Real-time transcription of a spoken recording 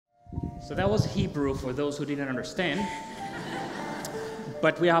So that was Hebrew for those who didn't understand.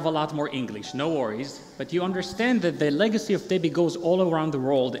 But we have a lot more English, no worries. But you understand that the legacy of Debbie goes all around the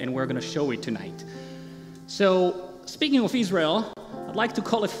world, and we're going to show it tonight. So, speaking of Israel, I'd like to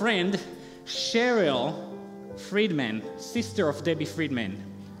call a friend, Cheryl Friedman, sister of Debbie Friedman.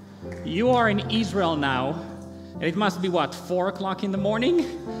 You are in Israel now, and it must be, what, 4 o'clock in the morning?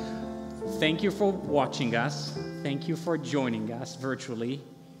 Thank you for watching us. Thank you for joining us virtually.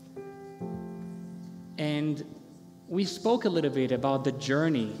 And we spoke a little bit about the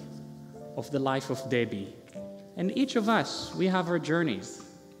journey of the life of Debbie. And each of us, we have our journeys.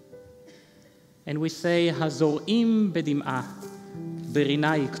 And we say, Hazorim bedim'ah,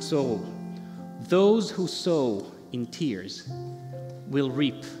 berina yikzoru. Those who sow in tears will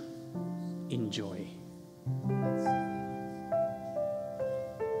reap in joy.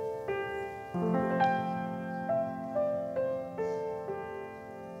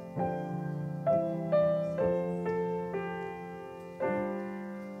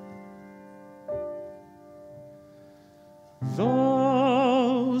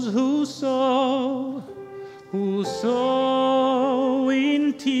 Those who sow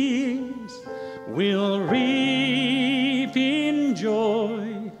in tears will reap in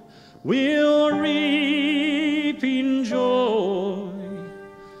joy, will reap in joy.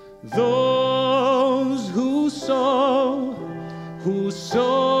 Those who sow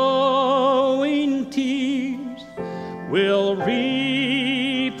in tears will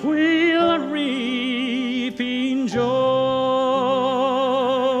reap in joy.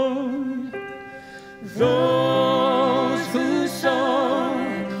 Those who sow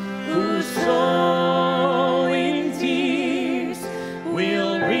in tears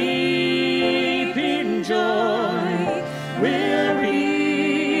will reap in joy, will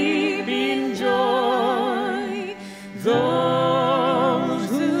reap in joy. Those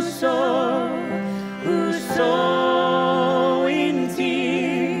who sow in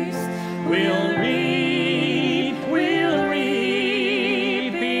tears will reap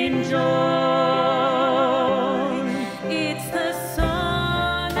in joy.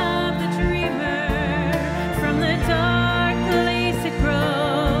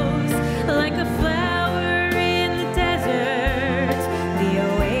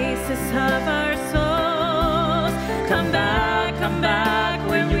 Come back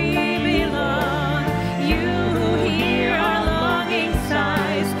where we belong. You who hear our longing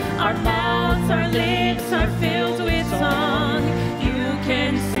sighs, our mouths, our lips are filled